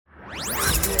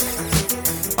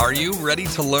Are you ready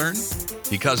to learn?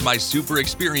 Because my super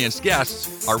experienced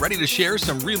guests are ready to share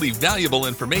some really valuable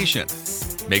information.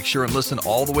 Make sure and listen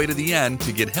all the way to the end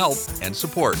to get help and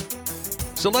support.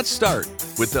 So let's start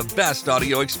with the best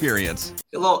audio experience.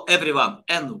 Hello everyone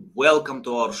and welcome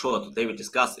to our show. Today we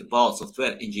discuss about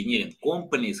software engineering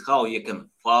companies, how you can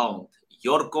found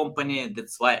your company.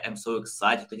 That's why I'm so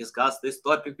excited to discuss this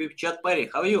topic with Chad Perry.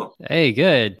 How are you? Hey,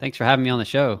 good. Thanks for having me on the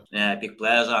show. Yeah, big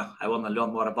pleasure. I want to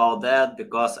learn more about that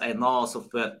because I know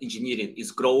software engineering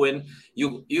is growing.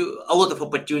 You a lot of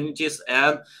opportunities,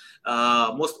 and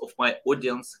most of my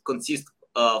audience consists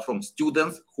from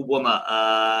students who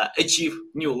wanna achieve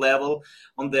new level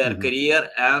on their career,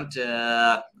 and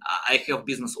I have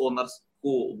business owners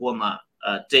who wanna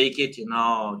take it,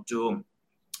 to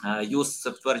use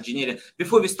software engineering.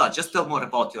 Before we start, just tell more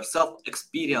about yourself,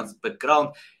 experience, background,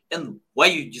 and why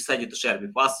you decided to share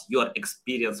with us your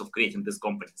experience of creating these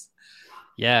companies.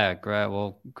 Yeah, great.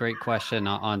 Well, great question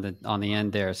on the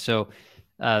end there. So,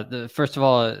 first of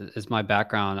all is my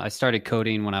background. I started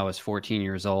coding when I was 14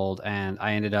 years old, and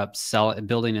I ended up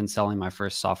building and selling my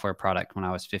first software product when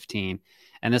I was 15.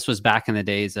 And this was back in the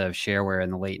days of shareware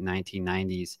in the late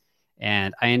 1990s.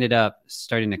 And I ended up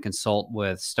starting to consult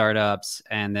with startups.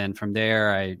 And then from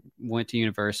there, I went to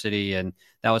university, and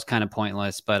that was kind of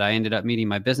pointless. But I ended up meeting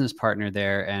my business partner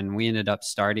there, and we ended up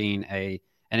starting an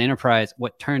enterprise,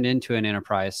 what turned into an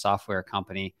enterprise software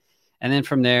company. And then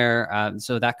from there,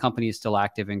 so that company is still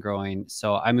active and growing.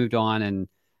 So I moved on and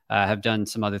have done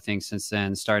some other things since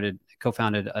then.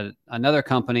 Co-founded another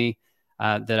company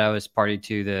that I was party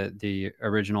to, the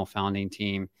original founding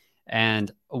team.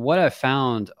 And what I've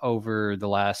found over the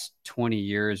last 20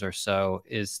 years or so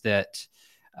is that,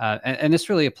 and this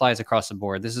really applies across the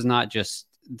board. This is not just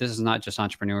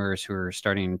entrepreneurs who are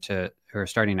starting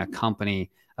a company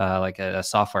like a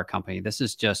software company. This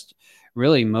is just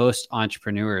really most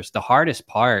entrepreneurs. The hardest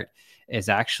part is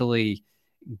actually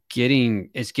getting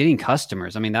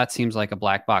customers. I mean, that seems like a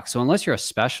black box. So unless you're a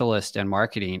specialist in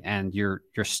marketing and you're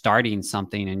starting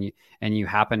something and you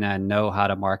happen to know how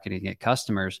to market and get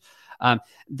customers,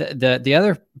 the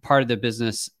other part of the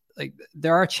business, like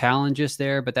there are challenges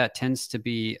there, but that tends to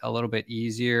be a little bit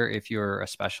easier if you're a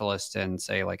specialist in,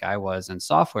 say, like I was in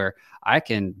software. I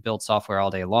can build software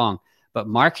all day long, but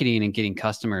marketing and getting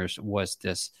customers was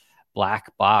this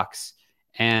black box.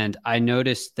 And I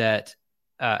noticed that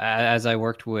as I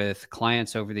worked with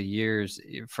clients over the years,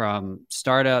 from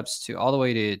startups to all the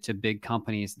way to big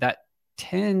companies, that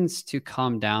tends to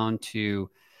come down to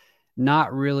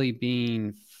not really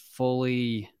being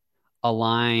fully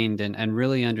aligned and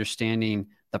really understanding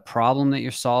the problem that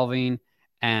you're solving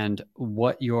and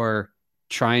what you're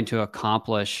trying to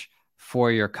accomplish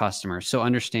for your customers. So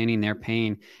understanding their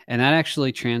pain, and that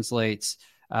actually translates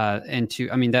into,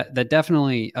 I mean, that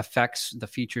definitely affects the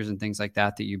features and things like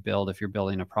that you build if you're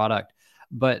building a product.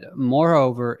 But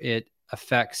moreover, it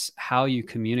affects how you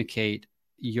communicate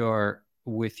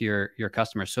with your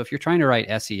customers. So if you're trying to write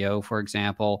SEO, for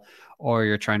example, or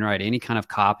you're trying to write any kind of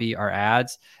copy or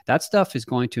ads, that stuff is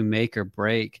going to make or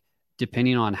break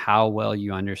depending on how well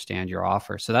you understand your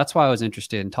offer. So that's why I was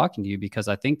interested in talking to you, because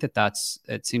I think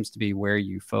it seems to be where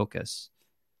you focus.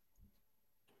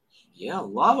 Yeah,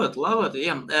 love it.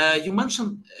 Yeah, you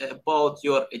mentioned about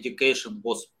your education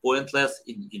was pointless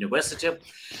in university.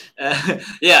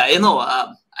 Yeah,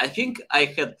 I think I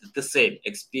had the same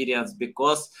experience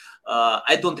because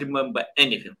I don't remember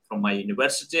anything from my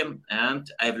university,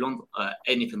 and I've learned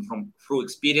anything through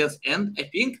experience. And I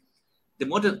think the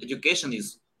modern education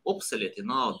is obsolete.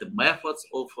 The methods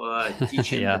of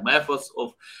teaching, Yeah. the methods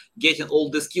of getting all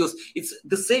the skills. It's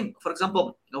the same. For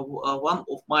example, one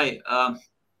of my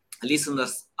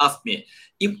listeners asked me,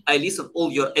 if I listen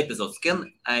all your episodes,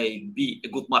 can I be a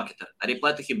good marketer? I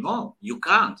replied to him, no, you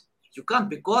can't. You can't,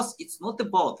 because it's not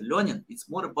about learning. It's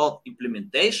more about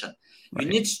implementation. Right.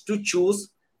 You need to choose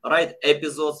right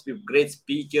episodes with great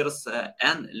speakers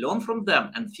and learn from them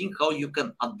and think how you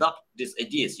can adapt these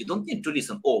ideas. You don't need to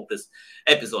listen all these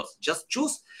episodes. Just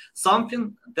choose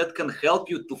something that can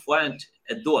help you to find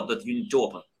a door that you need to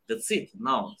open. That's it.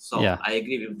 No, so Yeah. I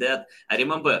agree with that. I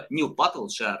remember Neil Patel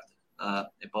shared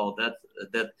about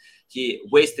that he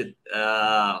wasted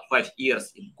 5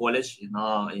 years in college, in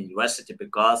university,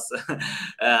 because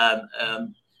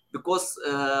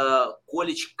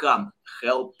college can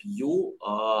help you.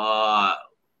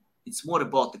 It's more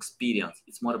about experience.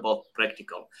 It's more about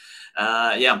practical.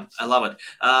 Yeah, I love it.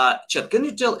 Chad, can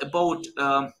you tell about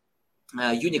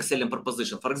unique selling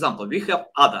proposition? For example, we have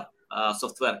other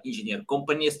software engineer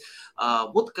companies.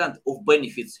 What kind of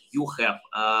benefits you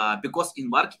have? Because in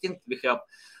marketing we have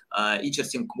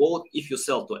interesting quote: if you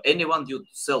sell to anyone, you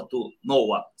sell to no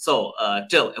one. So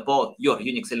tell about your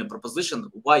unique selling proposition,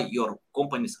 why your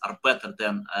companies are better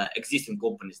than existing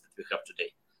companies that we have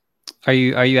today.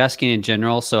 Are you asking in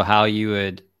general? So how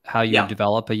you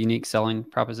develop a unique selling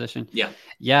proposition?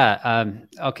 Yeah.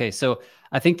 Okay. So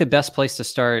I think the best place to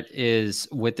start is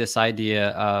with this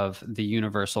idea of the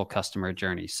universal customer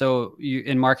journey. So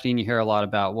in marketing, you hear a lot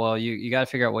about, well, you got to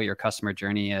figure out what your customer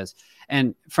journey is.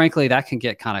 And frankly, that can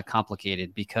get kind of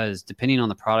complicated because depending on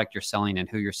the product you're selling and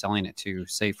who you're selling it to,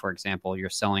 say, for example, you're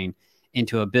selling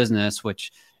into a business,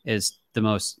 which is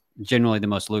generally the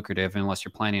most lucrative unless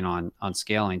you're planning on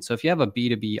scaling. So if you have a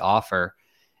B2B offer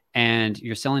and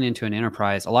you're selling into an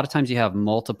enterprise, a lot of times you have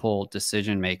multiple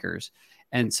decision makers.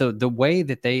 And so the way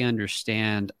that they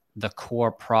understand the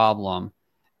core problem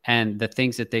and the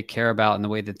things that they care about and the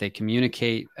way that they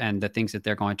communicate and the things that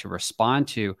they're going to respond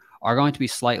to are going to be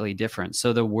slightly different.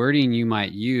 So the wording you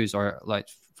might use, or like,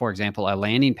 for example, a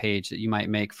landing page that you might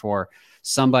make for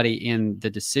somebody in the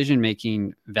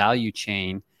decision-making value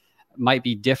chain might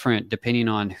be different depending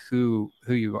on who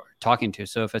you are talking to.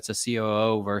 So if it's a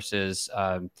COO versus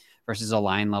a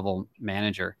line level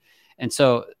manager. And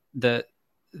so the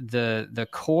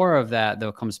core of that,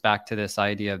 though, comes back to this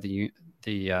idea of the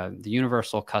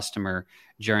universal customer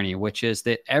journey, which is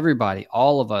that everybody,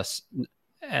 all of us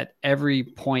at every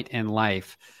point in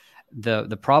life,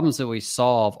 the problems that we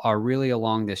solve are really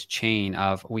along this chain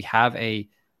of we have a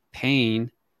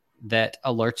pain that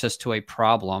alerts us to a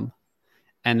problem,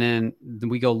 and then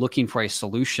we go looking for a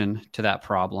solution to that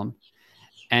problem.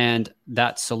 And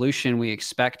that solution we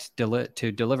expect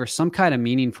to deliver some kind of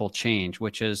meaningful change,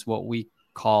 which is what we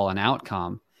call an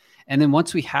outcome. And then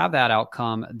once we have that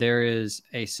outcome, there is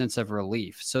a sense of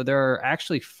relief. So there are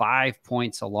actually 5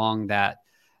 points along that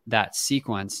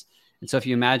sequence. And so if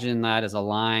you imagine that as a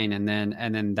line, and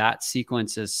then that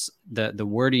sequence is the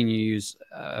wording you use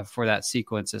for that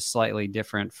sequence is slightly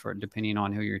different for depending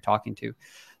on who you're talking to.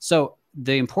 So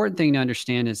the important thing to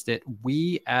understand is that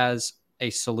we, as a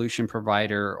solution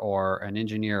provider or an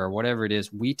engineer or whatever it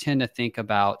is, we tend to think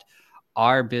about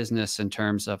our business in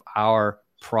terms of our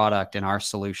product and our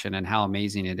solution and how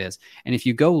amazing it is. And if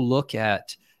you go look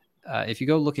at,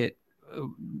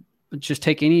 just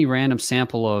take any random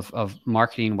sample of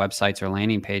marketing websites or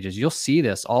landing pages, you'll see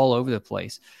this all over the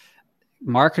place.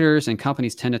 Marketers and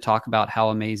companies tend to talk about how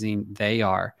amazing they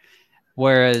are,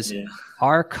 whereas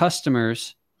our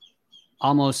customers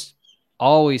almost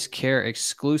always care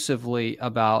exclusively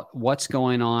about what's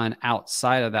going on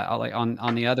outside of that, like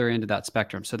on the other end of that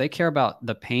spectrum. So they care about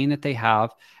the pain that they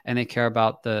have, and they care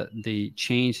about the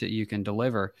change that you can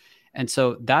deliver. And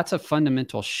so that's a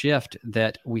fundamental shift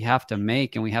that we have to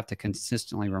make, and we have to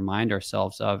consistently remind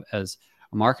ourselves of as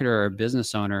a marketer or a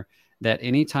business owner, that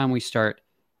anytime we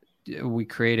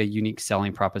create a unique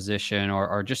selling proposition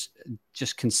or just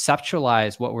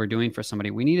conceptualize what we're doing for somebody,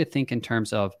 we need to think in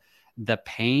terms of the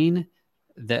pain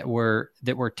that we're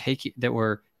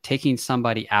taking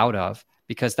somebody out of,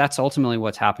 because that's ultimately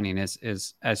what's happening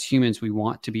is as humans, we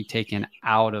want to be taken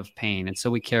out of pain. And so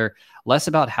we care less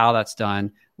about how that's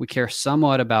done. We care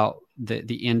somewhat about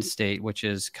the end state, which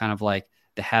is kind of like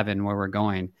the heaven where we're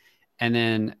going. And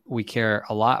then we care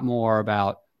a lot more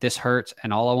about this hurts,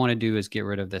 and all I want to do is get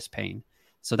rid of this pain.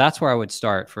 So that's where I would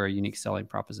start for a unique selling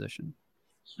proposition.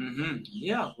 Mm-hmm.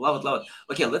 Yeah, love it.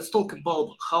 Okay, let's talk about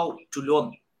how to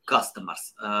learn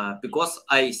customers, because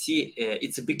I see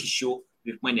it's a big issue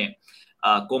with many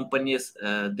companies.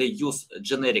 They use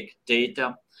generic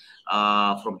data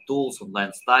from tools,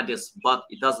 online studies, but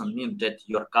it doesn't mean that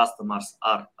your customers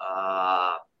are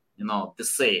the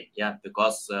same. Yeah,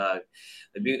 because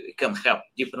we can have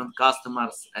different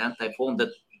customers, and I found that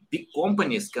big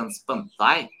companies can spend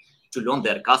time to learn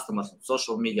their customers on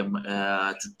social media,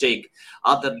 to take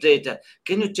other data.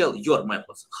 Can you tell your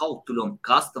methods how to learn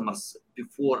customers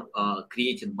before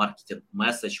creating marketing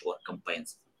message or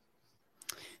campaigns?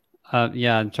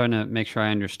 Yeah, I'm trying to make sure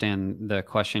I understand the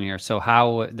question here. So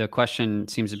the question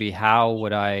seems to be, how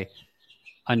would I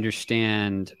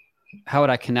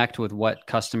connect with what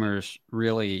customers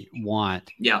really want?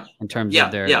 Yeah. In terms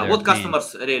of their what pain.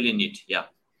 Customers really need. Yeah.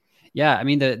 Yeah, I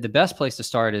mean, the best place to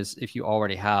start is if you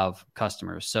already have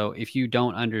customers. So if you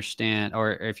don't understand,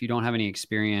 or if you don't have any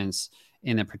experience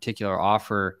in a particular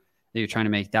offer that you're trying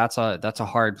to make, that's a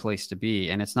hard place to be.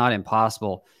 And it's not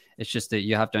impossible. It's just that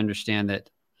you have to understand that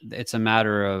it's a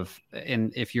matter of,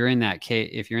 and if you're in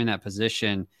that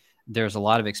position, there's a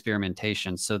lot of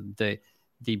experimentation. So the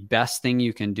best thing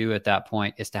you can do at that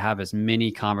point is to have as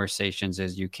many conversations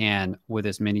as you can with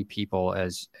as many people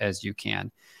as you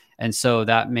can. And so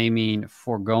that may mean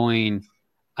foregoing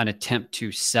an attempt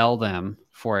to sell them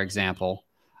for example,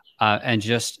 and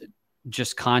just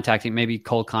contacting, maybe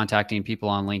cold contacting people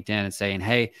on LinkedIn and saying,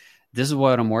 hey, this is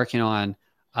what I'm working on.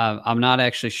 I'm not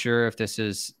actually sure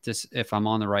if I'm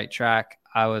on the right track.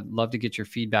 I would love to get your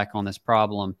feedback on this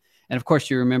problem. And of course,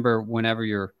 you remember whenever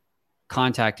you're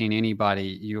contacting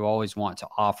anybody, you always want to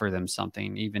offer them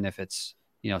something, even if it's,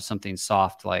 something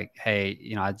soft like,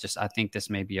 hey, I think this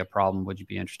may be a problem. Would you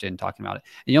be interested in talking about it?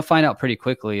 And you'll find out pretty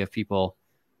quickly if people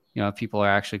are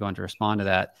actually going to respond to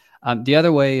that. The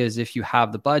other way is if you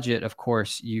have the budget, of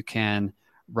course, you can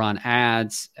run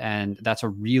ads, and that's a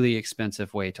really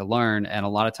expensive way to learn. And a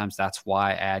lot of times that's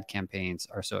why ad campaigns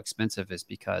are so expensive, is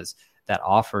because that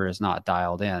offer is not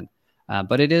dialed in.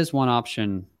 But it is one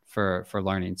option for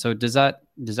learning. So does that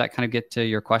kind of get to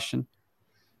your question?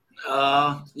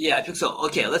 Yeah, I think so.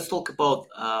 Okay, let's talk about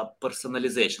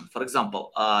personalization. For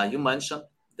example, you mentioned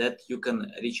that you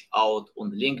can reach out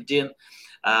on LinkedIn.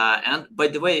 And by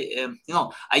the way,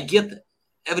 I get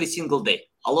every single day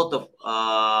a lot of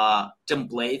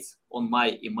templates on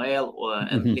my email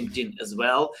and LinkedIn as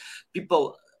well.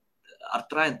 People are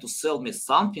trying to sell me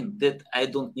something that I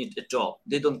don't need at all.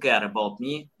 They don't care about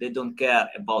me. They don't care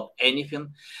about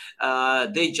anything.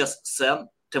 They just send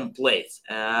templates,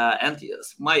 and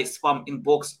my spam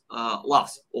inbox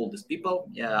loves all these people.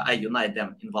 I unite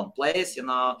them in one place,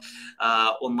 on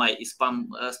my spam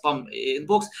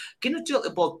inbox. Can you tell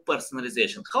about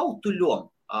personalization? How to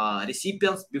learn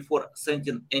recipients before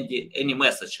sending any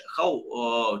message?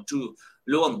 How to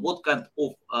learn what kind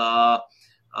of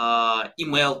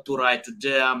email to write to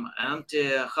them, and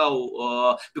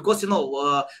how because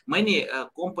many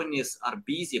companies are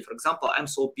busy. For example, I'm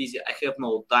so busy, I have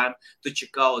no time to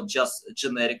check out just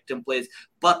generic templates.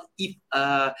 But if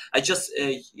I just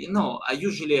I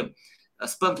usually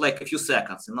spend like a few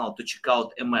seconds to check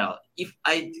out email. If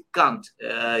I can't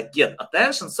get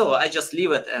attention, so I just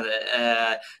leave it,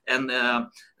 and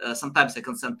sometimes I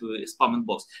can send to spam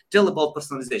inbox. Tell about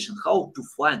personalization, how to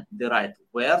find the right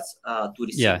words to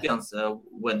recipients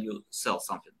when you sell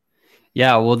something.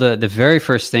 Yeah, well, the very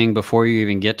first thing before you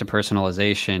even get to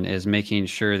personalization is making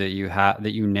sure that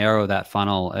you narrow that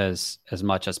funnel as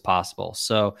much as possible.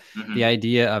 So the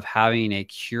idea of having a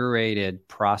curated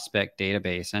prospect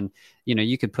database, and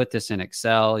you could put this in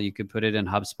Excel, you could put it in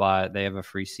HubSpot. They have a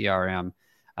free CRM,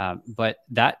 but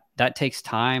that takes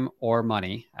time or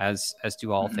money, as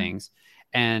do all things.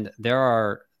 And there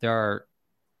are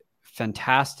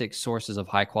fantastic sources of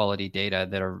high quality data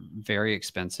that are very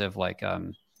expensive, like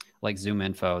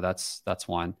ZoomInfo. That's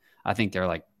one. I think they're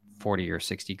like 40 or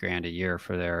 60 grand a year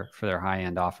for their high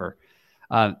end offer.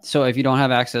 So if you don't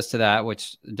have access to that,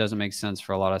 which doesn't make sense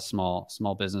for a lot of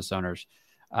small business owners,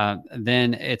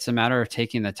 then it's a matter of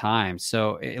taking the time.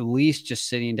 So at least just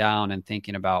sitting down and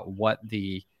thinking about what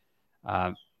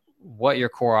your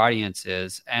core audience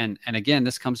is. And again,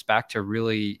 this comes back to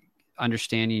really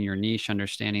understanding your niche,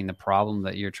 understanding the problem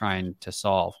that you're trying to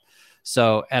solve.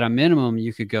 So at a minimum,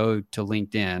 you could go to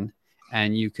LinkedIn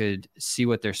and you could see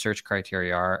what their search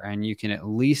criteria are, and you can at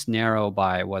least narrow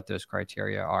by what those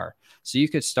criteria are. So you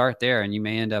could start there, and you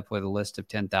may end up with a list of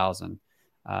 10,000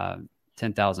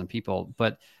 people.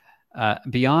 But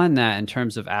beyond that, in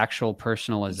terms of actual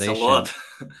personalization, it's a lot.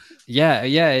 yeah,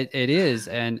 it is.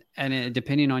 And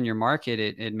depending on your market,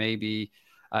 it may be,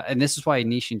 and this is why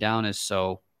niching down is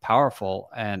so powerful.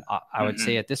 And I would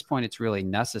say at this point, it's really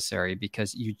necessary,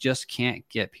 because you just can't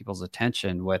get people's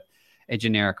attention with a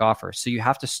generic offer. So you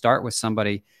have to start with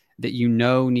somebody that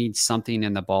needs something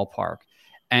in the ballpark,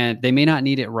 and they may not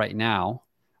need it right now,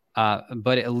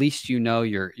 but at least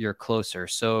you're closer.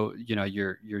 So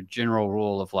your general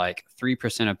rule of like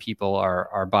 3% of people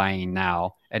are buying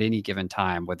now at any given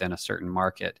time within a certain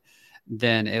market,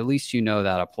 then at least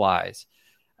that applies.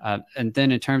 And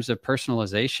then in terms of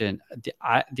personalization,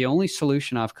 the only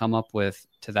solution I've come up with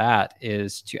to that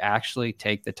is to actually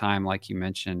take the time, like you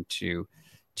mentioned, to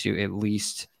at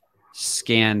least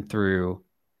scan through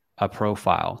a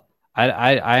profile.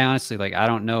 I honestly, I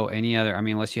don't know any other,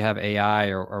 unless you have AI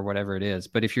or whatever it is,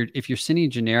 but if you're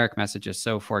sending generic messages.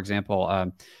 So for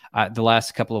example, the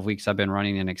last couple of weeks I've been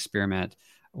running an experiment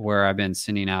where I've been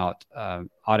sending out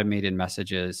automated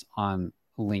messages on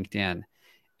LinkedIn.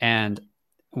 And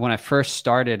when I first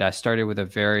started, I started with a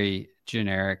very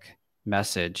generic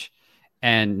message,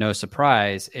 and no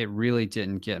surprise, it really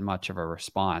didn't get much of a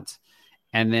response.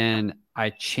 And then I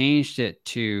changed it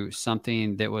to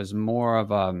something that was more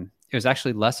of it was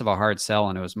actually less of a hard sell,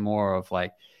 and it was more of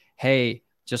like, hey,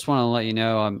 just want to let you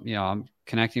know, I'm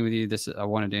connecting with you. I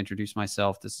wanted to introduce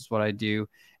myself. This is what I do.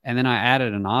 And then I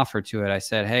added an offer to it. I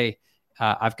said, hey,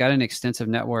 I've got an extensive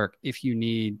network. If you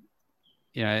need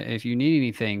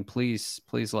anything, please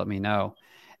let me know.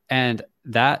 And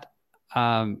that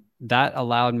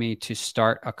allowed me to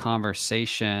start a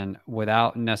conversation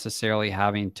without necessarily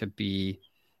having to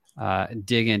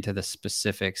dig into the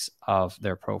specifics of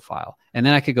their profile. And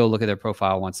then I could go look at their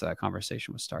profile once that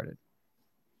conversation was started.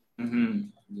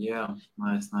 Yeah,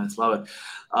 nice, love it.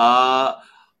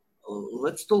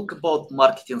 Let's talk about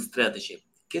marketing strategy.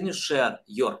 Can you share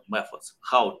your methods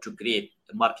how to create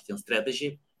a marketing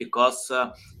strategy? Because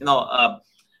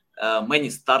many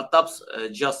startups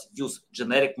just use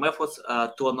generic methods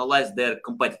to analyze their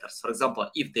competitors. For example,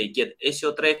 if they get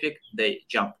SEO traffic, they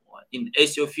jump in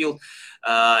SEO field.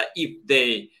 If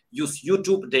they use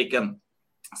YouTube, they can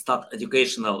start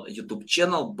educational YouTube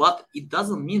channel, but it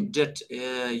doesn't mean that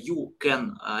you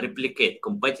can replicate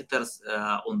competitors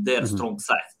on their strong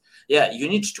sides. Yeah, you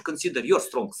need to consider your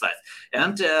strong side.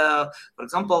 And for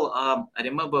example, I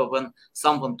remember when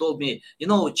someone told me,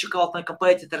 check out my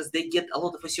competitors, they get a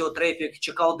lot of SEO traffic,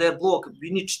 check out their blog, we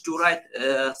need to write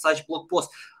such blog post.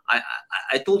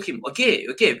 I told him, okay,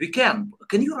 we can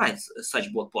you write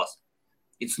such blog post?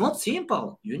 It's not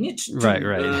simple. You need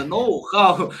to know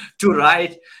how to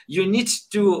write. You need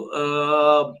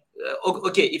to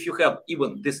if you have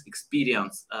even this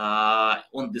experience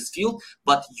on this field,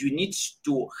 but you need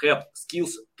to have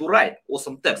skills to write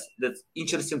awesome text that's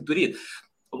interesting to read.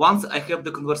 Once I have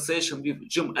the conversation with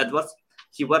Jim Edwards.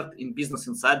 He worked in Business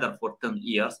Insider for 10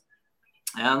 years.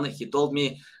 And he told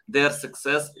me their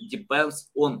success depends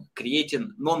on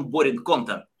creating non-boring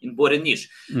content in boring niche.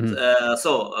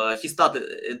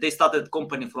 They started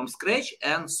company from scratch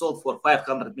and sold for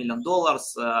 $500 million,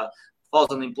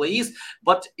 1,000 employees.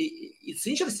 But it's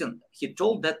interesting. He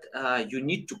told that you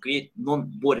need to create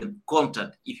non-boring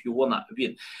content if you want to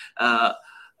win.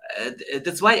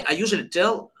 That's why I usually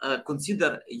tell,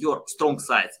 consider your strong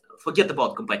sides. Forget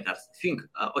about competitors. Think,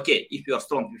 if you are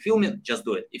strong with filming, just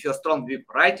do it. If you are strong with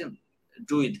writing,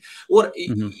 do it. Or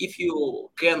if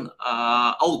you can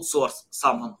outsource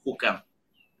someone who can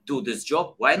do this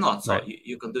job, why not? So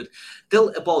you can do it. Tell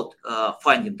about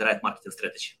finding the right marketing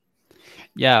strategy.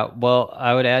 Yeah, well,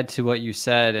 I would add to what you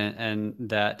said, and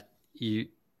that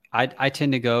I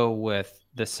tend to go with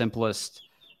the simplest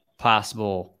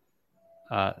possible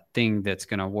thing that's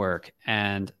going to work.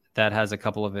 And that has a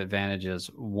couple of advantages.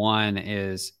 One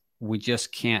is we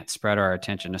just can't spread our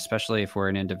attention, especially if we're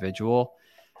an individual.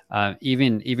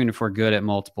 Even if we're good at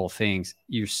multiple things,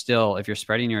 if you're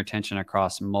spreading your attention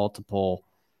across multiple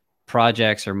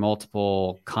projects or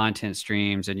multiple content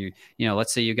streams, and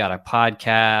let's say you got a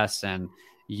podcast and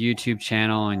YouTube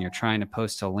channel and you're trying to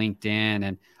post to LinkedIn,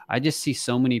 and I just see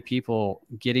so many people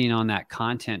getting on that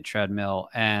content treadmill,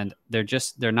 and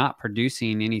they're not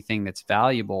producing anything that's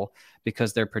valuable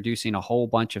because they're producing a whole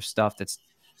bunch of stuff that's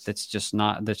just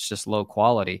low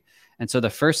quality. And so the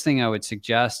first thing I would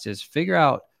suggest is figure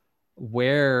out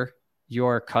where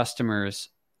your customers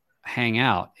hang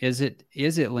out. Is it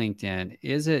LinkedIn?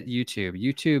 Is it YouTube?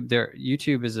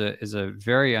 YouTube is a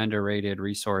very underrated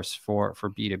resource for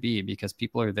B2B because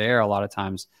people are there a lot of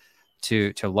times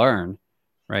to learn.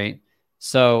 Right.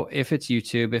 So if it's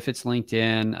YouTube, if it's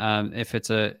LinkedIn,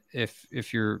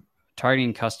 if you're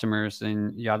targeting customers,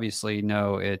 then you obviously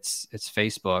know it's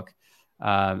Facebook,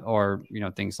 or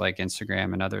things like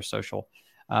Instagram and other social.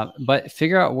 But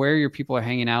figure out where your people are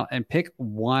hanging out and pick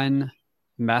one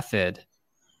method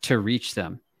to reach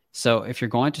them. So if you're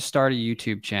going to start a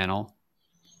YouTube channel,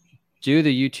 do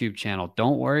the YouTube channel.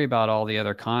 Don't worry about all the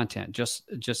other content. Just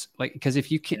like, because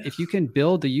if you can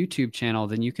build the YouTube channel,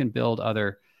 then you can build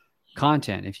other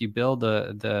content. If you build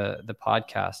the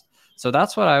podcast. So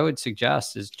that's what I would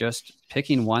suggest, is just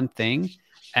picking one thing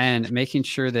and making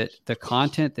sure that the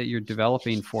content that you're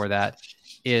developing for that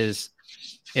is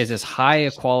as high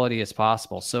a quality as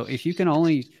possible. So if you can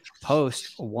only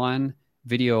post one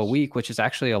video a week, which is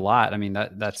actually a lot. I mean,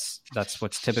 that's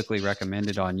what's typically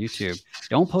recommended on YouTube.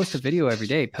 Don't post a video every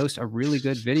day. Post a really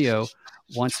good video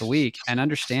once a week, and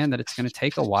understand that it's going to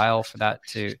take a while for that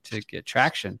to get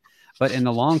traction. But in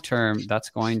the long term, that's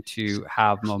going to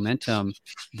have momentum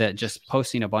that just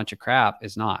posting a bunch of crap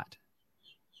is not.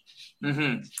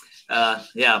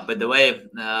 Yeah. By the way,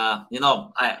 I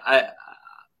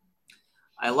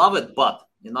love it, but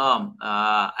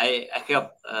I have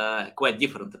quite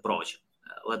different approach.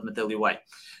 Let me tell you why.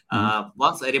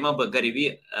 Once I remember Gary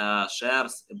Vee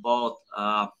shares about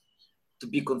to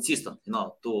be consistent,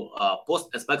 to post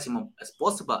as maximum as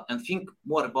possible and think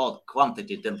more about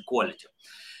quantity than quality.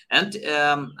 And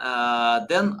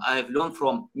then I've learned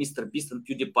from Mr. Beast and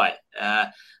PewDiePie.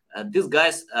 These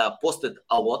guys posted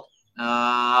a lot.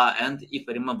 And if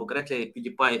I remember correctly,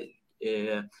 PewDiePie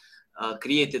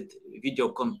created video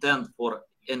content for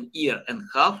an year and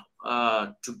a half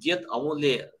to get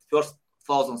only first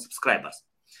 1,000 subscribers.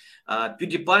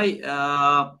 PewDiePie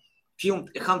filmed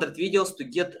 100 videos to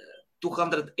get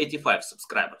 285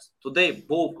 subscribers. Today,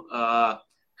 both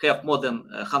have more than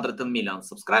 110 million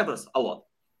subscribers, a lot.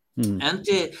 And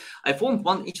I found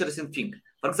one interesting thing.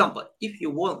 For example, if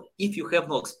you have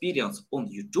no experience on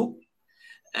YouTube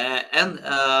and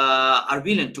are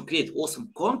willing to create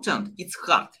awesome content, it's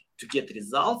hard to get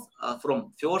results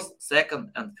from first,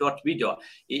 second, and third video.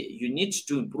 You need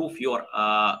to improve your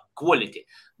quality,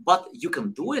 but you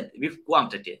can do it with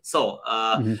quantity. So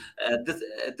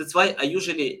that's why I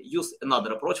usually use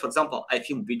another approach. For example, I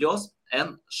film videos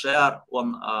and share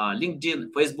on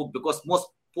LinkedIn, Facebook, because most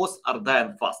posts are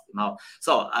dying fast now.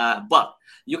 So, but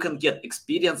you can get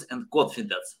experience and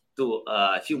confidence to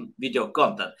film video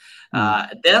content.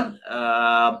 Then,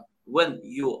 when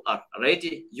you are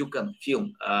ready, you can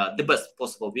film the best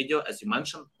possible video, as you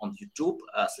mentioned, on YouTube,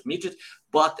 submit it.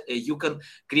 But you can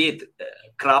create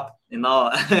crap,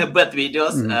 bad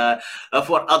videos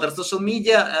for other social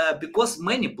media, because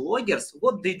many bloggers,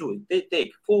 what they do, they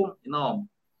take phone,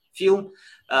 film,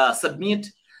 submit.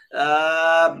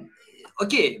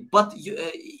 Okay, but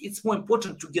it's more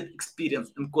important to get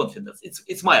experience and confidence.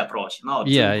 It's my approach now.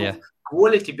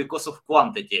 Quality because of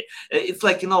quantity. It's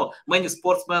like many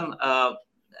sportsmen.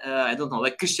 I don't know,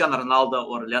 like Cristiano Ronaldo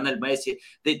or Lionel Messi.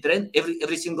 They train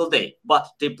every single day, but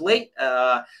they play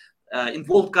in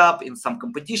World Cup, in some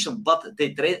competition, but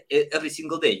they train every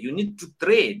single day. You need to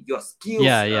train your skills.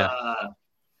 To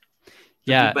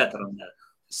be better on that.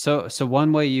 So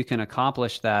one way you can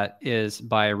accomplish that is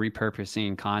by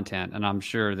repurposing content. And I'm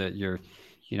sure that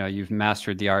you've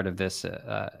mastered the art of this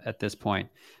at this point.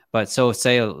 But so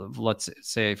let's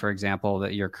say, for example,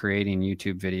 that you're creating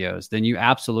YouTube videos, then you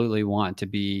absolutely want to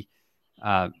be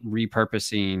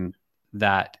repurposing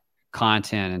that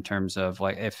content in terms of,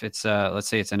 like, if it's let's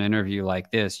say it's an interview like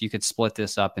this, you could split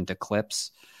this up into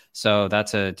clips. So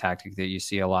that's a tactic that you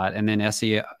see a lot. And then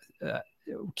SEO,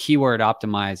 keyword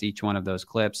optimize each one of those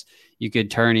clips. You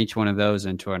could turn each one of those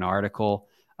into an article.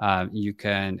 You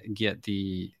can get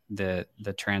the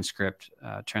transcript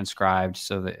transcribed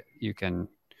so that you can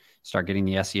start getting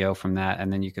the SEO from that,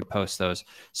 and then you could post those.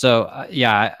 So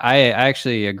I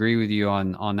actually agree with you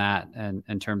on that, and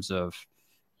in terms of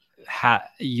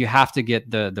you have to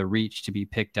get the reach to be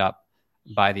picked up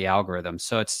by the algorithm.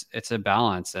 So it's a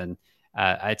balance, and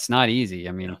it's not easy.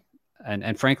 I mean,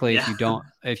 and frankly,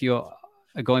 if you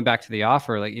going back to the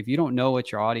offer, like if you don't know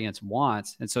what your audience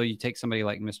wants, and so you take somebody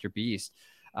like Mr. Beast,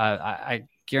 I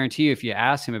guarantee you, if you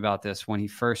asked him about this when he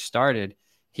first started,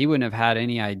 he wouldn't have had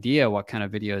any idea what kind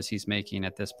of videos he's making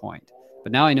at this point.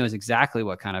 But now he knows exactly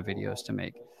what kind of videos to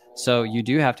make. So you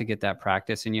do have to get that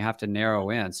practice, and you have to narrow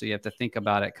in. So you have to think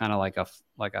about it kind of like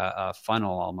a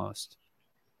funnel almost.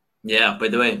 Yeah, by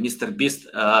the way, Mr. Beast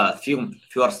filmed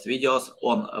first videos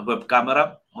on a web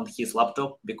camera on his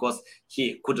laptop because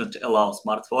he couldn't allow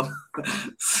smartphone.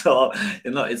 So,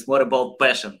 it's more about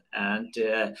passion, and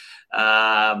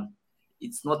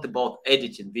it's not about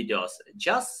editing videos.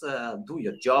 Just do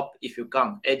your job. If you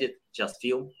can't edit, just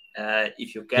film.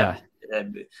 If you can.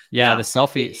 The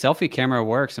selfie camera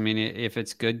works. I mean, if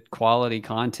it's good quality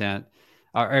content,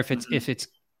 or if it's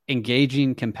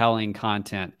engaging, compelling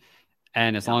content,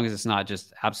 and as long as it's not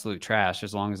just absolute trash,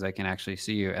 as long as they can actually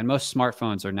see you. And most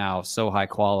smartphones are now so high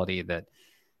quality that,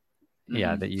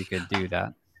 that you could do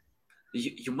that.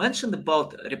 You mentioned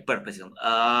about repurposing.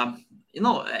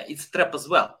 It's a trap as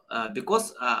well,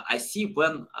 because I see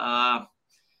when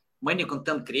many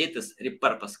content creators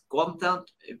repurpose content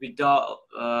without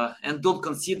and don't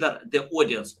consider the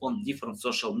audience on different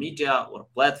social media or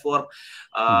platform.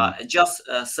 Just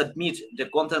submit the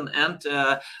content, and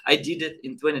I did it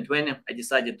in 2020. I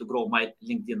decided to grow my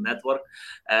LinkedIn network,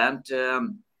 and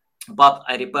but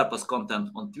I repurpose content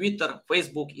on Twitter,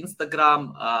 Facebook,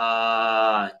 Instagram,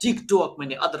 TikTok,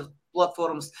 many other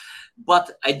platforms,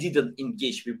 but I didn't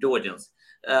engage with the audience.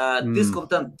 This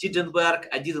content didn't work.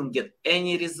 I didn't get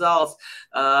any results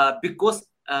because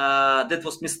that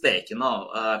was mistake.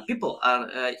 People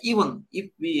are even if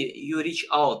you reach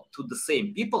out to the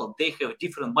same people, they have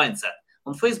different mindset.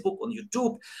 On Facebook, on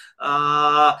YouTube,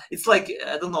 it's like,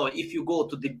 I don't know, if you go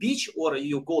to the beach or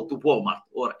you go to Walmart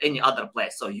or any other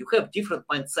place. So you have different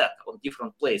mindset on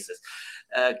different places.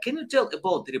 Can you tell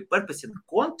about repurposing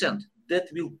content that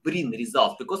will bring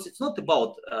results? Because it's not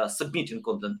about submitting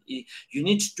content. You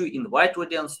need to invite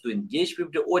audience, to engage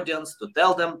with the audience, to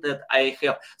tell them that I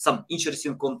have some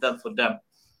interesting content for them.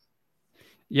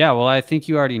 Yeah, well, I think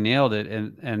you already nailed it.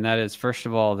 And that is, first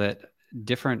of all, that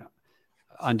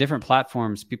on different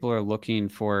platforms, people are looking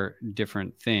for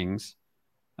different things.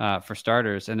 for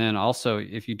starters. And then also,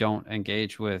 if you don't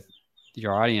engage with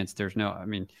your audience, there's no, I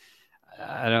mean,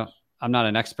 I'm not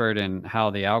an expert in how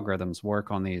the algorithms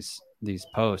work on these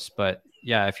posts, but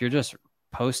yeah, if you're just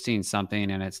posting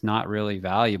something and it's not really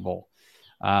valuable,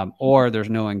 or there's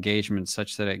no engagement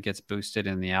such that it gets boosted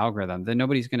in the algorithm, then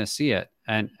nobody's going to see it.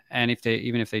 And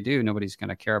even if they do, nobody's going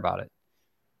to care about it.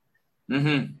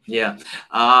 Mm-hmm. Yeah.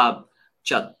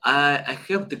 Chad, I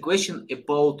have the question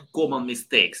about common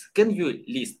mistakes. Can you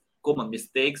list common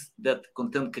mistakes that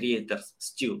content creators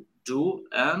still do,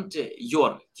 and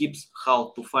your tips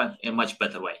how to find a much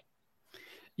better way?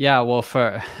 Yeah, well,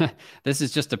 for this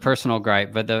is just a personal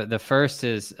gripe, but the first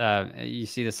is you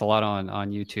see this a lot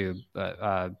on YouTube,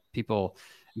 people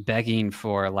begging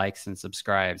for likes and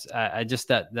subscribes. I just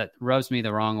that rubs me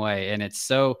the wrong way, and it's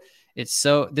so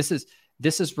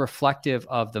this is reflective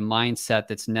of the mindset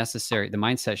that's necessary, the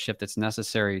mindset shift that's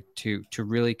necessary to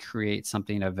really create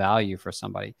something of value for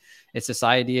somebody. It's this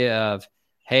idea of,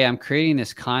 hey, I'm creating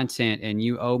this content and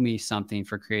you owe me something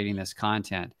for creating this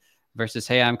content, versus,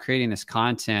 hey, I'm creating this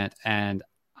content and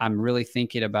I'm really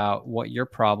thinking about what your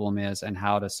problem is and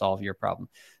how to solve your problem.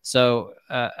 So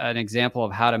an example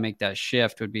of how to make that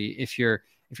shift would be if you're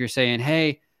saying,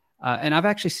 hey, and I've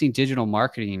actually seen digital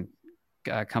marketing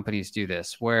companies do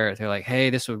this, where they're like, hey,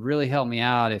 this would really help me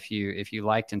out if you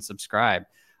liked and subscribed.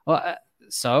 Well,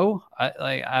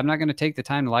 I'm not going to take the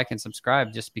time to like and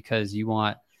subscribe just because you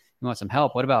want some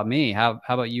help. What about me? How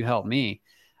about you help me?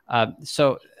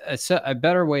 So a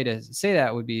better way to say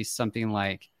that would be something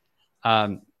like,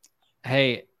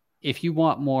 hey, if you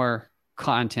want more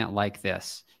content like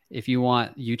this, if you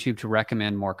want YouTube to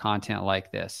recommend more content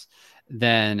like this,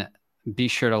 then be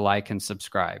sure to like and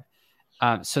subscribe.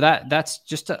 So that's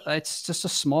just it's just a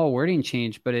small wording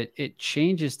change, but it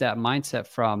changes that mindset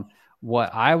from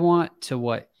what I want to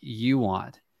what you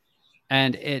want.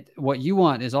 And what you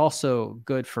want is also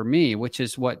good for me, which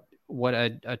is what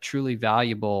a truly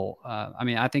valuable,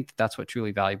 I think that's what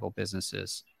truly valuable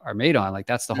businesses are made on. Like,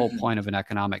 that's the whole point of an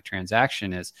economic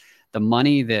transaction, is the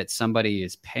money that somebody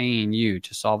is paying you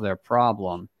to solve their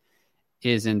problem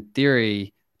is, in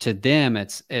theory, to them,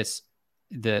 it's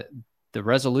the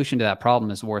resolution to that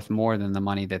problem is worth more than the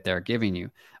money that they're giving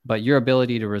you. But your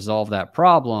ability to resolve that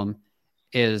problem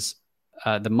is,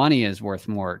 the money is worth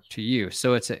more to you.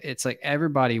 So it's like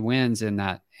everybody wins in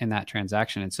that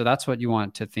transaction. And so that's what you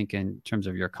want to think in terms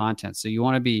of your content. So you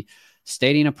want to be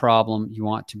stating a problem. You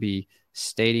want to be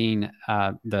stating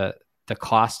the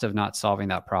cost of not solving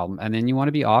that problem. And then you want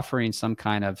to be offering some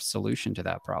kind of solution to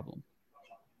that problem.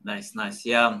 Nice.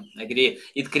 Yeah, I agree.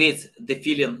 It creates the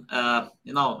feeling, I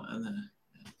don't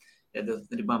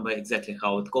remember exactly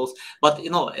how it goes, but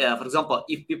for example,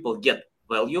 if people get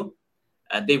value,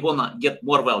 they wanna get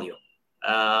more value.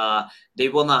 They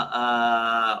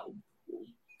wanna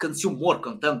consume more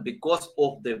content because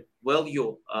of the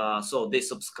value. So they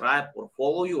subscribe or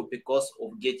follow you because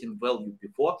of getting value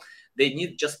before. They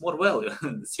need just more value,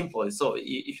 simply. So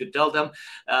if you tell them,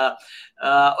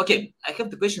 okay, I have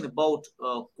the question about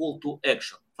call to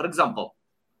action. For example,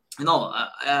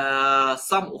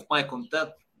 some of my content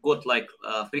got like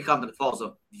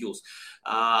 300,000 views.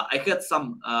 I had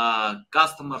some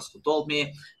customers who told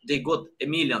me they got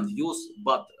 1 million views,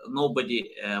 but nobody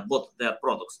bought their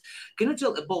products. Can you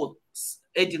tell about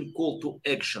adding call to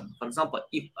action? For example,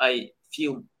 if I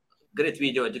film great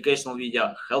video, educational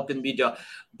video, helping video,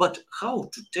 but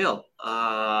how to tell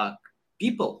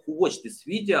people who watch this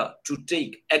video to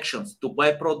take actions, to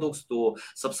buy products, to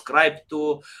subscribe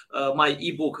to my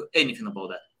ebook, anything about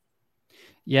that?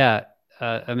 Yeah.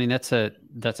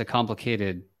 That's a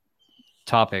complicated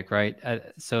topic, right?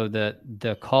 So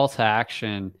the call to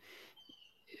action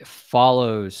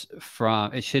follows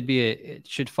from, it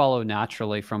should follow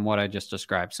naturally from what I just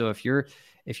described. So if you're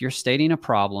stating a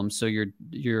problem, so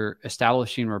you're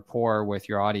establishing rapport with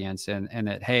your audience, and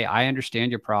that, hey, I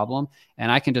understand your problem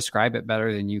and I can describe it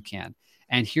better than you can.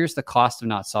 And here's the cost of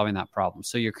not solving that problem.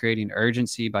 So you're creating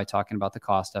urgency by talking about the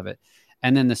cost of it.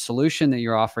 And then the solution that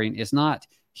you're offering is not,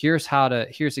 here's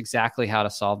exactly how to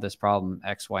solve this problem,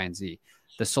 X, Y, and Z.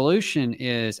 The solution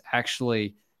is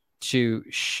actually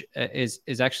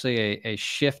is actually a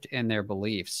shift in their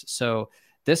beliefs. So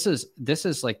this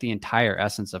is like the entire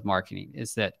essence of marketing,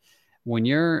 is that when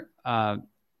you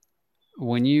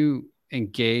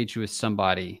engage with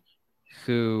somebody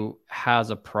who has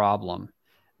a problem,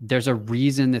 there's a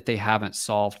reason that they haven't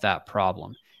solved that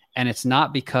problem. And it's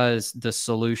not because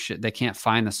they can't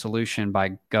find the solution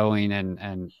by going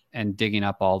and digging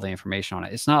up all the information on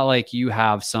it. It's not like you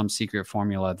have some secret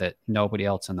formula that nobody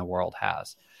else in the world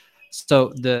has.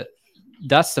 So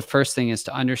that's the first thing, is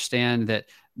to understand that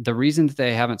the reason that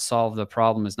they haven't solved the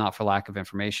problem is not for lack of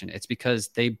information. It's because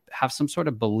they have some sort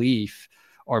of belief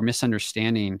or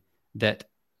misunderstanding that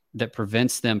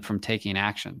prevents them from taking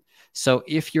action. So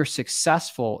if you're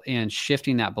successful in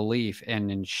shifting that belief and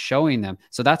in showing them,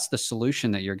 so that's the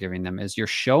solution that you're giving them, is you're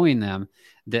showing them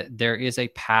that there is a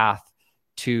path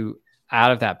to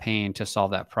out of that pain to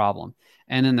solve that problem.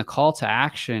 And then the call to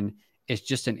action is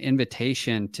just an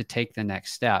invitation to take the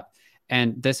next step.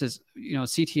 And this is,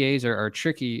 CTAs are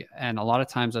tricky. And a lot of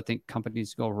times I think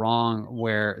companies go wrong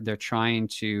where they're trying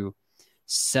to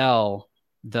sell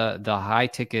the high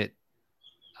ticket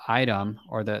item,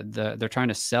 or they're trying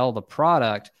to sell the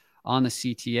product on the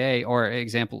CTA. Or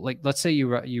example, like let's say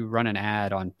you run an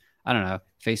ad on, I don't know,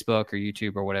 Facebook or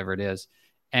YouTube or whatever it is,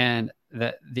 and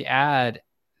the ad,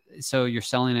 so you're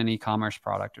selling an e-commerce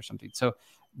product or something. So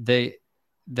the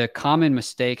common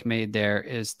mistake made there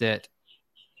is that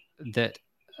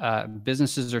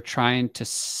businesses are trying to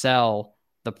sell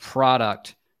the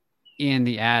product in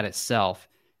the ad itself,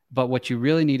 but what you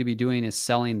really need to be doing is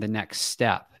selling the next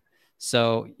step.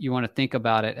 So you want to think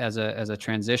about it as a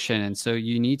transition. And so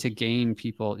you need to gain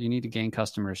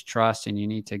customers' trust, and you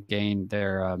need to gain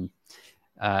their,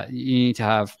 you need to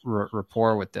have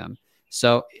rapport with them.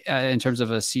 So in terms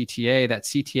of a CTA, that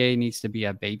CTA needs to be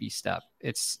a baby step.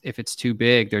 If it's too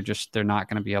big, they're not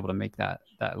going to be able to make that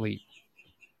leap.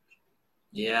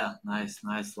 Yeah, nice,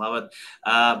 love it.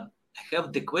 I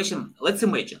have the question. Let's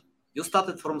imagine you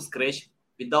started from scratch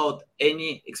without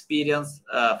any experience.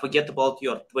 Forget about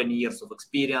your 20 years of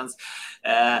experience.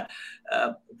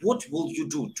 What will you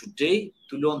do today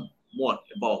to learn more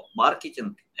about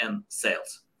marketing and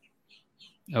sales?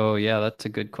 Oh yeah, that's a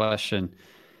good question.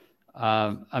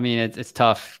 I mean, it's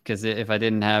tough because if I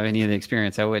didn't have any of the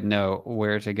experience, I wouldn't know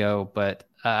where to go. But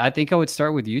I think I would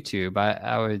start with YouTube.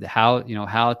 I would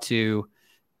how to,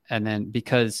 and then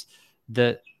because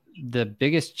the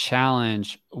biggest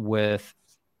challenge with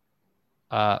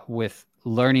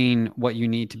learning what you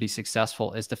need to be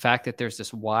successful is the fact that there's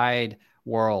this wide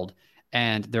world,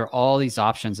 and there are all these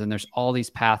options, and there's all these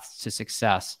paths to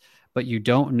success, but you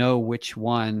don't know which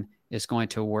one is going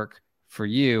to work for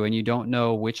you, and you don't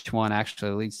know which one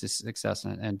actually leads to success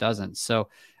and doesn't. So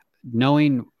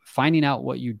finding out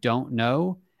what you don't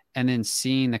know, and then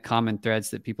seeing the common threads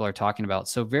that people are talking about.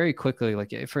 So very quickly,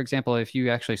 like for example, if you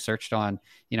actually searched on,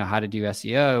 how to do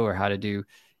SEO or how to do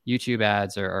YouTube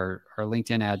ads or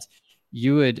LinkedIn ads,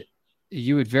 you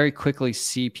would very quickly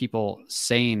see people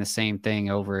saying the same thing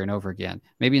over and over again,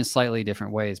 maybe in slightly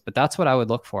different ways. But that's what I would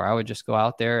look for. I would just go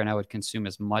out there and I would consume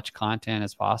as much content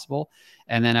as possible.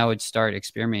 And then I would start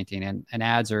experimenting, and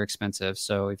ads are expensive.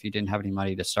 So if you didn't have any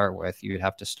money to start with, you'd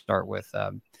have to start with,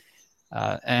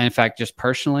 and in fact, just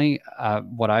personally,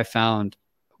 what I found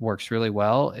works really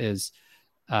well is,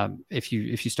 if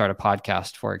you start a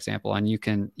podcast, for example, and you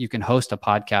can host a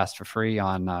podcast for free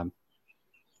on,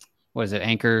 what is it,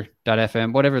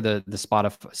 Anchor.fm, whatever the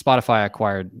Spotify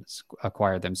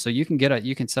acquired them. So you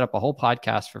can set up a whole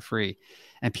podcast for free,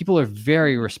 and people are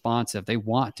very responsive. They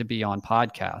want to be on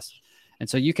podcasts. And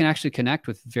so you can actually connect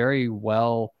with very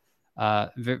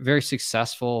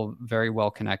successful, very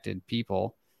well-connected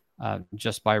people,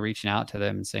 just by reaching out to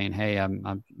them and saying, hey,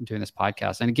 I'm doing this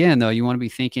podcast. And again, though, you want to be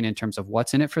thinking in terms of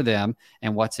what's in it for them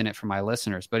and what's in it for my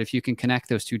listeners. But if you can connect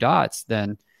those two dots,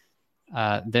 then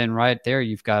right there,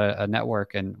 you've got a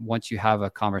network. And once you have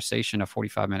a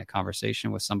 45-minute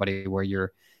conversation with somebody where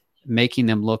you're making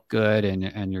them look good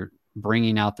and you're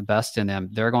bringing out the best in them,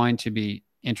 they're going to be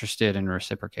interested in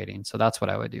reciprocating. So that's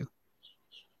what I would do.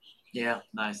 Yeah,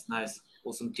 nice.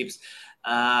 Awesome tips.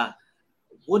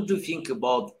 What do you think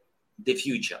about the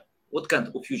future? What kind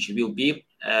of future will be?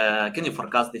 Can you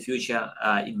forecast the future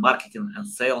in marketing and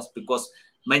sales? Because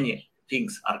many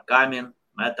things are coming,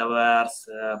 metaverse,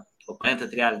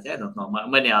 augmented reality, I don't know,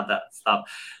 many other stuff.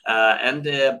 And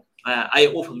I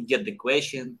often get the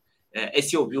question,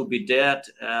 SEO will be dead,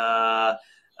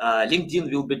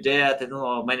 LinkedIn will be dead,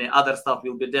 many other stuff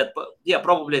will be dead. But yeah,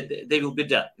 probably they will be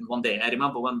dead in one day. I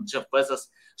remember when Jeff Bezos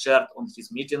shared on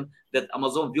his meeting that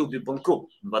Amazon will be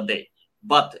bankrupt in one day.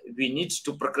 But we need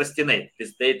to procrastinate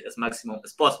this date as maximum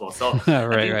as possible. So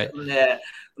right.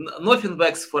 Nothing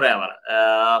works forever.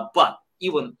 But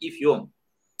even if your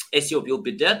SEO will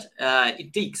be dead,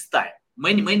 it takes time,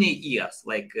 many years,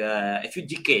 like a few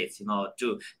decades,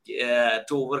 to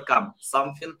overcome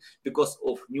something because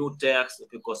of new text,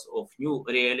 because of new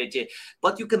reality.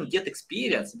 But you can get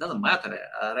experience. It doesn't matter.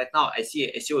 Right now, I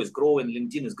see SEO is growing,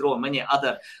 LinkedIn is growing, many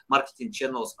other marketing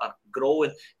channels are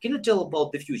growing. Can you tell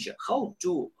about the future? How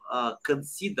to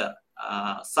consider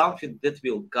something that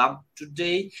will come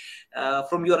today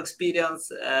from your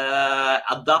experience,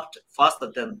 adapt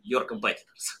faster than your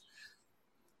competitors?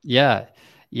 Yeah.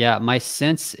 Yeah. My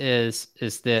sense is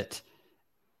that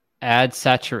ad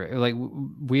saturate, like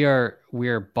we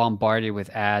are bombarded with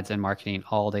ads and marketing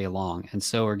all day long. And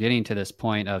so we're getting to this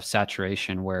point of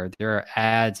saturation where there are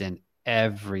ads in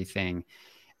everything.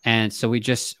 And so we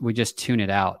just tune it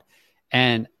out.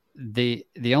 And the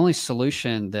only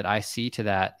solution that I see to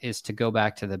that is to go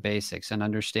back to the basics and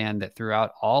understand that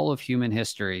throughout all of human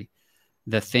history,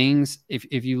 the things,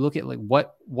 if you look at like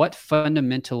what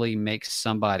fundamentally makes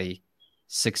somebody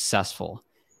successful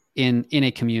in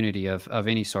a community of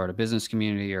any sort, a business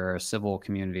community or a civil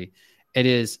community, it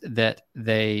is that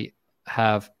they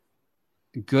have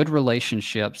good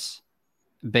relationships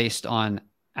based on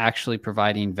actually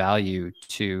providing value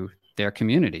to their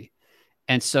community.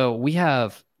 And so we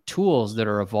have tools that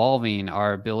are evolving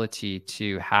our ability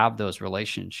to have those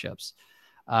relationships.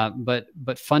 But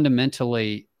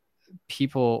fundamentally,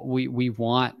 people, we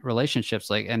want relationships,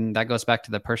 like, and that goes back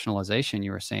to the personalization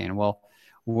you were saying. Well,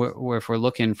 if we're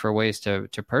looking for ways to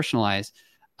personalize,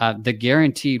 the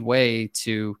guaranteed way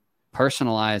to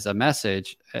personalize a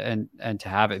message and to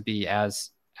have it be as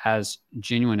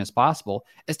genuine as possible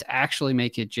is to actually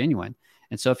make it genuine.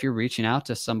 And so if you're reaching out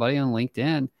to somebody on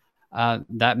LinkedIn,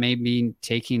 that may mean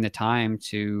taking the time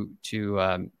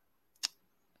to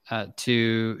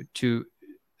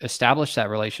establish that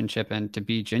relationship and to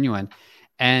be genuine.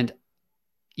 And,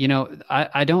 you know,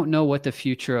 I don't know what the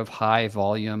future of high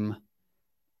volume,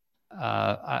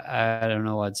 I don't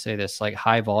know, I'd say this, like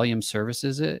high volume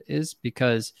services is,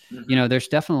 because, you know, there's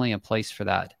definitely a place for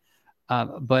that.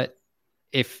 But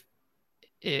if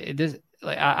this,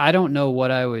 like, I don't know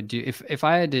what I would do if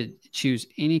I had to choose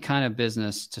any kind of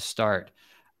business to start.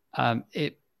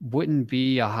 It wouldn't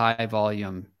be a high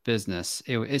volume business,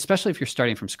 especially if you're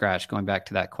starting from scratch. Going back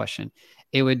to that question,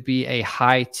 it would be a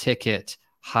high ticket,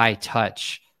 high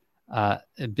touch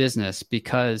business,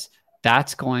 because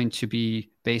that's going to be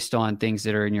based on things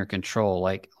that are in your control,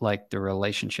 like the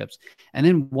relationships. And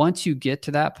then once you get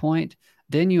to that point,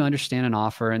 then you understand an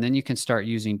offer, and then you can start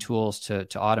using tools to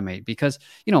automate, because,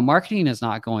 you know, marketing is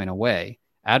not going away.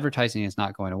 Advertising is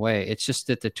not going away. It's just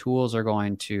that the tools are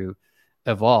going to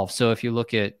evolve. So if you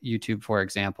look at YouTube, for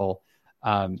example,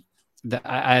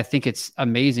 I think it's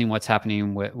amazing what's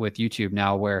happening with YouTube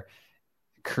now, where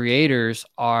creators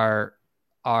are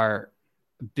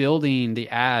building the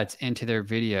ads into their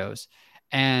videos.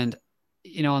 And,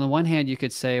 you know, on the one hand, you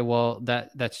could say, well,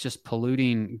 that's just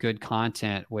polluting good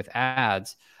content with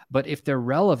ads. But if they're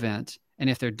relevant and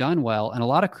if they're done well, and a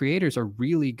lot of creators are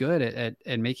really good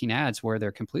at making ads where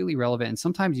they're completely relevant, and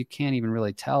sometimes you can't even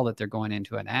really tell that they're going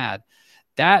into an ad.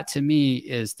 That to me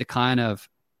is the kind of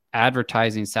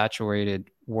advertising saturated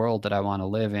world that I want to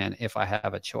live in if I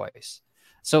have a choice.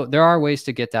 So there are ways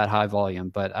to get that high volume,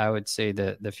 but I would say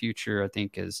that the future, I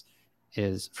think, is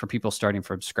for people starting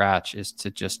from scratch, is to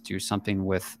just do something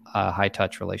with high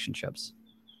touch relationships.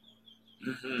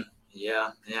 Mm-hmm.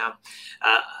 Yeah.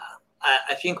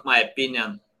 I think my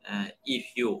opinion, if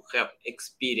you have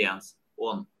experience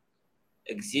on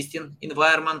existing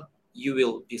environment, you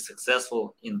will be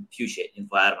successful in future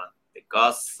environment,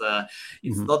 because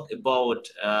it's not about,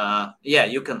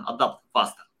 you can adapt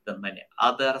faster than many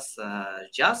others.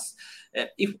 Just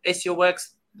if SEO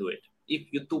works, do it. If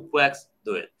YouTube works,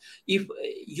 do it. If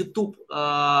YouTube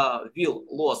will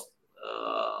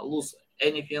lose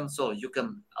anything, so you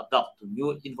can adapt to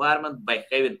new environment by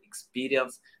having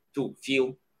experience to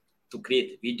film, to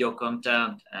create video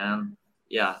content, and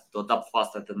to adapt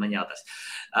faster than many others.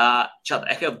 Chad,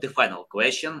 I have the final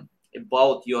question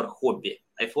about your hobby.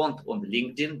 I found on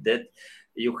LinkedIn that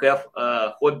you have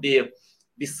a hobby,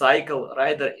 bicycle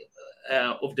rider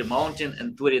of the mountain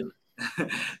and touring.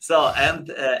 So, and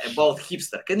about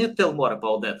Hipster, can you tell more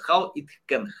about that? How it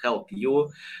can help you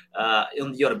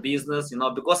in your business? You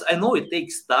know, because I know it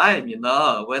takes time. You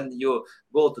know, when you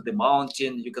go to the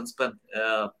mountain, you can spend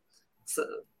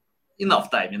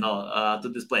enough time, you know, to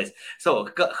this place. So,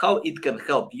 how it can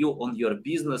help you on your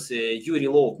business, your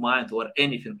reload mind, or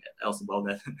anything else about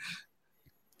that?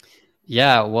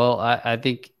 Yeah, well, I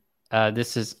think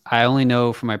I only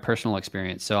know from my personal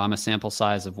experience. So I'm a sample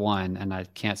size of one, and I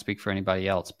can't speak for anybody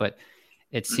else. But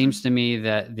it seems to me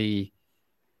that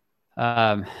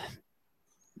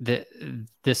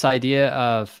this idea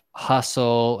of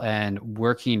hustle and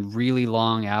working really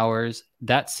long hours,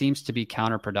 that seems to be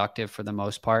counterproductive for the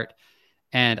most part.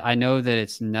 And I know that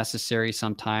it's necessary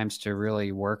sometimes to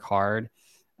really work hard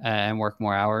and work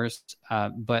more hours.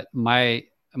 But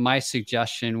my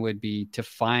suggestion would be to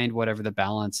find whatever the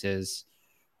balance is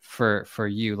for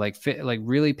you. Like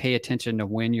really pay attention to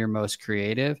when you're most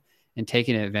creative and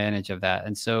taking advantage of that.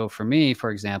 And so for me,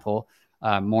 for example,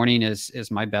 morning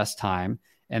is my best time.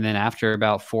 And then after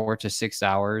about 4 to 6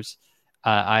 hours,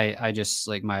 I just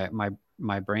like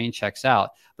my brain checks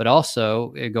out. But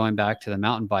also going back to the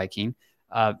mountain biking,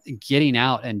 getting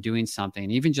out and doing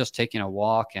something, even just taking a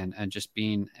walk and just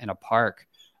being in a park,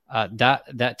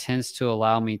 that tends to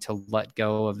allow me to let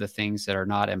go of the things that are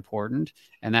not important.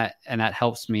 And that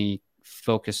helps me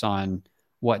focus on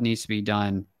what needs to be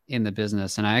done in the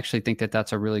business. And I actually think that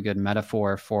that's a really good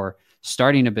metaphor for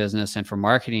starting a business and for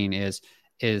marketing is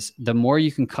the more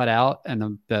you can cut out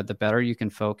and the better you can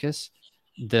focus,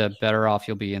 the better off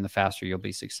you'll be and the faster you'll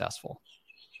be successful.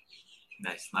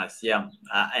 Nice. Yeah,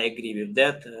 I agree with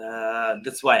that.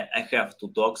 That's why I have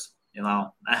 2 dogs.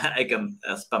 I can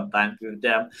spend time with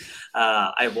them.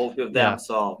 I work with them,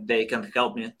 so they can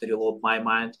help me to reload my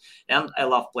mind. And I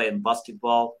love playing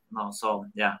basketball. So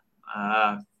yeah,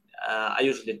 I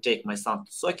usually take my son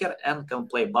to soccer and can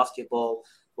play basketball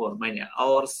for many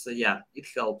hours. Yeah, it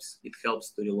helps. It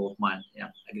helps to reload mind. Yeah,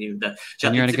 I agree with that.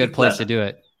 And you're in a good place to do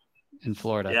it in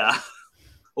Florida. Yeah.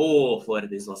 Oh,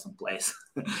 Florida is awesome place.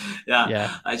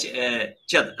 Yeah.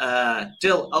 Chad,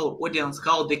 tell our audience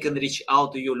how they can reach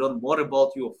out to you, learn more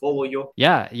about you, follow you.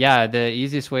 Yeah. The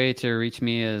easiest way to reach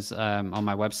me is on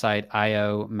my website,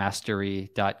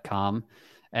 iomastery.com.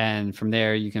 And from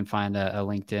there, you can find a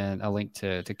link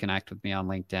to connect with me on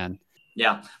LinkedIn.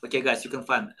 Yeah. Okay, guys, you can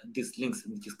find these links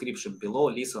in the description below.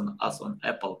 Listen us on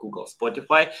Apple, Google,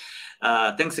 Spotify.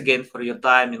 Thanks again for your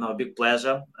time. Big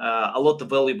pleasure. A lot of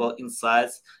valuable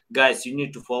insights. Guys, you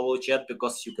need to follow Chad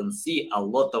because you can see a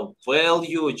lot of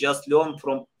value. Just learn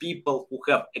from people who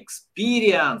have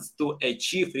experience to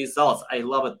achieve results. I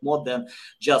love it more than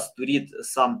just to read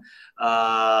some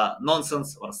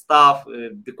nonsense or stuff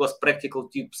because practical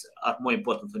tips are more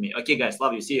important for me. Okay, guys,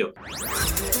 love you. See you.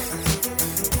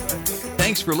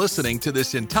 Thanks for listening to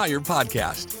this entire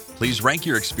podcast. Please rank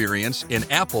your experience in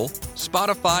Apple,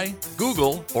 Spotify,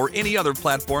 Google, or any other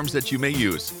platforms that you may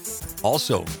use.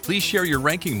 Also, please share your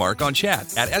ranking mark on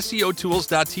chat at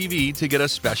SEOtools.tv to get a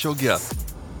special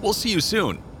gift. We'll see you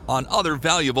soon on other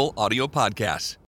valuable audio podcasts.